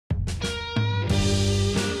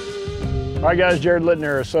All right guys, Jared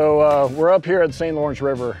Lintner. So we're up here at the St. Lawrence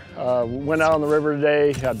River. Went out on the river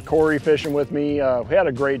today, had Corey fishing with me. We had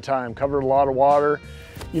a great time, covered a lot of water.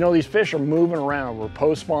 You know, these fish are moving around. We're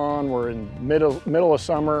post-spawn, we're in middle of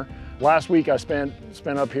summer. Last week I spent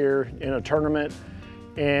up here in a tournament,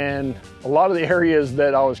 and a lot of the areas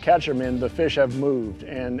that I was catching them in, the fish have moved.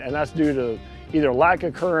 And that's due to either lack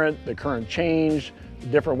of current, the current change,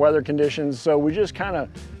 different weather conditions. So we just kind of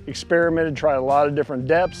experimented, tried a lot of different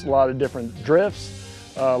depths, a lot of different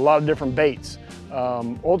drifts, a lot of different baits.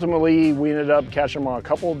 Ultimately, we ended up catching them on a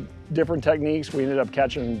couple different techniques. We ended up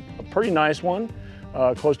catching a pretty nice one,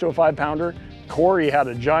 close to a 5-pounder. Corey had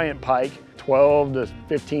a giant pike, 12 to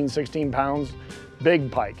 15, 16 pounds,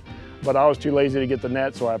 big pike. But I was too lazy to get the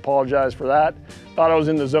net, so I apologize for that. Thought I was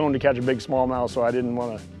in the zone to catch a big smallmouth, so I didn't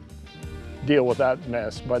want to deal with that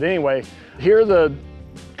mess. But anyway, here are the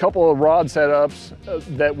couple of rod setups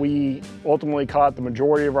that we ultimately caught the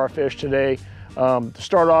majority of our fish today. To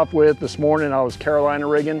start off with, this morning I was Carolina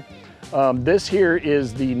rigging. This here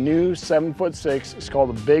is the new 7'6". It's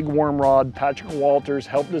called the Big Worm Rod. Patrick Walters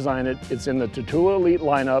helped design it. It's in the Tatula Elite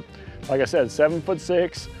lineup. Like I said,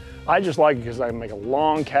 7'6". I just like it because I can make a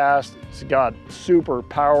long cast. It's got super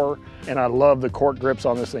power, and I love the cork grips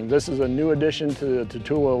on this thing. This is a new addition to the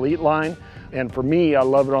Tatula Elite line. And for me, I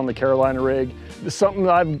love it on the Carolina rig. It's something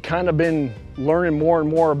that I've kind of been learning more and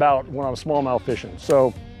more about when I'm smallmouth fishing.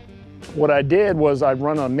 So what I did was I'd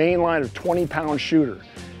run a main line of 20-pound shooter.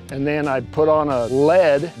 And then I'd put on a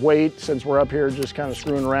lead weight, since we're up here just kind of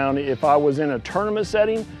screwing around. If I was in a tournament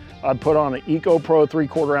setting, I'd put on an Eco Pro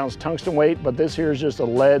 3/4 ounce tungsten weight, but this here is just a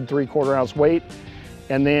lead 3/4 ounce weight.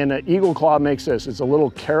 And then Eagle Claw makes this. It's a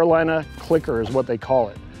little Carolina clicker is what they call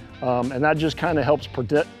it. And that just kind of helps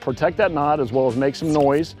protect that knot as well as make some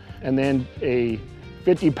noise. And then a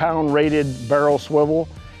 50-pound rated barrel swivel.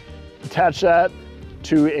 Attach that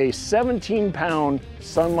to a 17-pound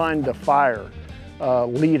Sunline Defier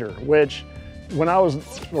leader, which when I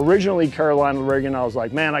was originally Carolina rigging, I was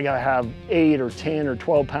like, man, I gotta have 8 or 10 or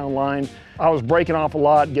 12-pound line. I was breaking off a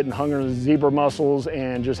lot, getting hung under the zebra mussels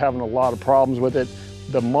and just having a lot of problems with it.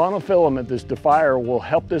 The monofilament, this Defier, will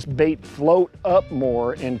help this bait float up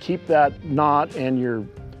more and keep that knot and your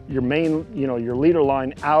main, your leader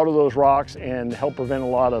line out of those rocks and help prevent a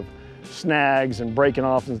lot of snags and breaking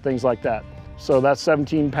off and things like that. So that's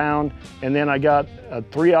 17-pound. And then I got a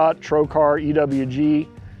 3/0 Trocar EWG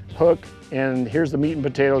hook, and here's the meat and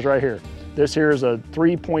potatoes right here. This here is a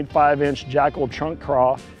 3.5-inch Jackal chunk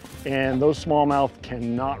craw, and those smallmouth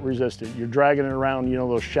cannot resist it. You're dragging it around,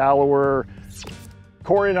 those shallower.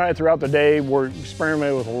 Corey and I throughout the day were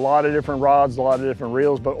experimenting with a lot of different rods, a lot of different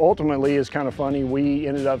reels, but ultimately it's kind of funny. We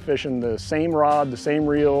ended up fishing the same rod, the same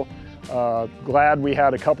reel. Glad we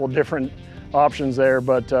had a couple different options there,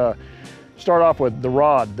 but start off with the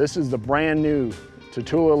rod. This is the brand new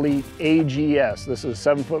Tatula Elite AGS. This is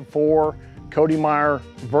 7'4" Cody Meyer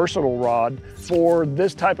versatile rod. For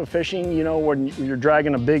this type of fishing, when you're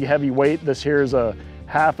dragging a big heavy weight, this here is a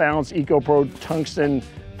 1/2 ounce Eco Pro tungsten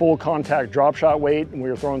full contact drop shot weight, and we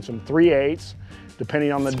were throwing some 3/8,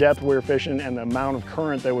 depending on the depth we were fishing and the amount of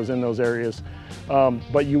current that was in those areas.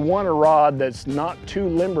 But you want a rod that's not too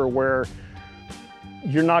limber where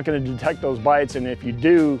you're not going to detect those bites, and if you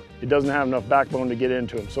do, it doesn't have enough backbone to get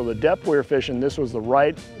into them. So the depth we were fishing, this was the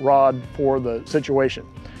right rod for the situation.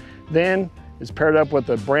 Then it's paired up with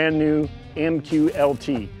a brand new MQ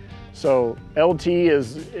LT. So LT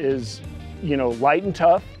is light and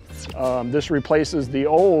tough. This replaces the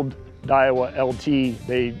old Daiwa LT.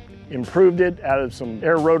 They improved it, added some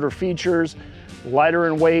air rotor features, lighter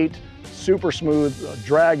in weight, super smooth.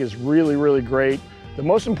 Drag is really, really great. The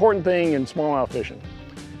most important thing in smallmouth fishing,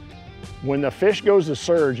 when the fish goes to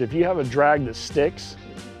surge, if you have a drag that sticks,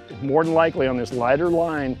 more than likely on this lighter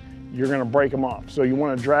line, you're gonna break them off. So you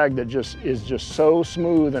want a drag that is just so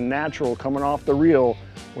smooth and natural coming off the reel.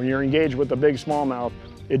 When you're engaged with the big smallmouth,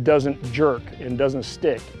 it doesn't jerk and doesn't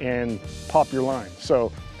stick and pop your line.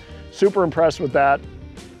 So super impressed with that.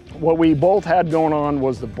 What we both had going on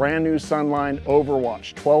was the brand new Sunline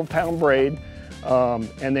Overwatch, 12-pound braid,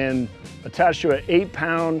 and then attached to an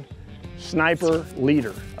 8-pound sniper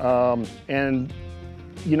leader. And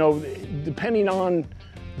depending on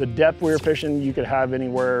the depth we were fishing, you could have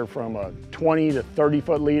anywhere from a 20 to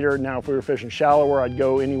 30-foot leader. Now, if we were fishing shallower, I'd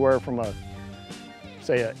go anywhere from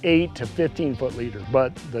say an 8 to 15-foot leader.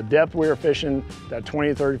 But the depth we were fishing, that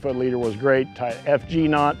 20 to 30-foot leader was great. Tight FG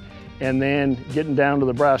knot, and then getting down to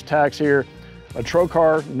the brass tacks here, a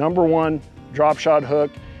Trocar #1 drop shot hook.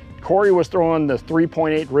 Corey was throwing the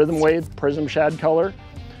 3.8 rhythm wave prism shad color.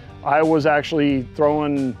 I was actually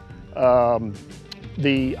throwing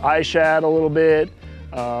the eye shad a little bit,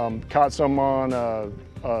 Caught some on a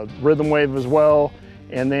rhythm wave as well.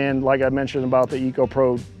 And then, like I mentioned about the Eco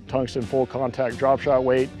Pro tungsten full contact drop shot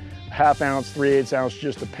weight, 1/2 ounce, 3/8 ounce,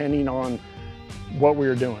 just depending on what we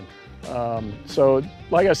were doing. So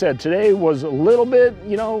like I said, today was a little bit,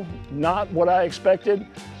 you know, not what I expected.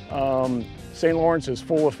 St. Lawrence is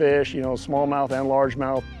full of fish, you know, smallmouth and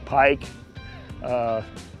largemouth, pike,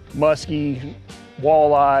 muskie,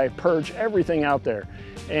 walleye, perch, everything out there.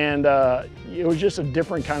 And it was just a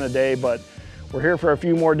different kind of day, but we're here for a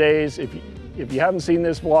few more days. If you haven't seen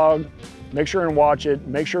this vlog, make sure and watch it.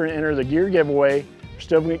 Make sure and enter the gear giveaway. We're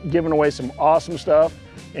still giving away some awesome stuff.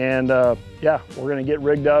 And yeah, we're gonna get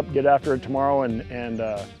rigged up, get after it tomorrow, and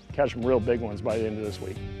catch some real big ones by the end of this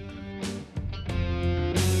week.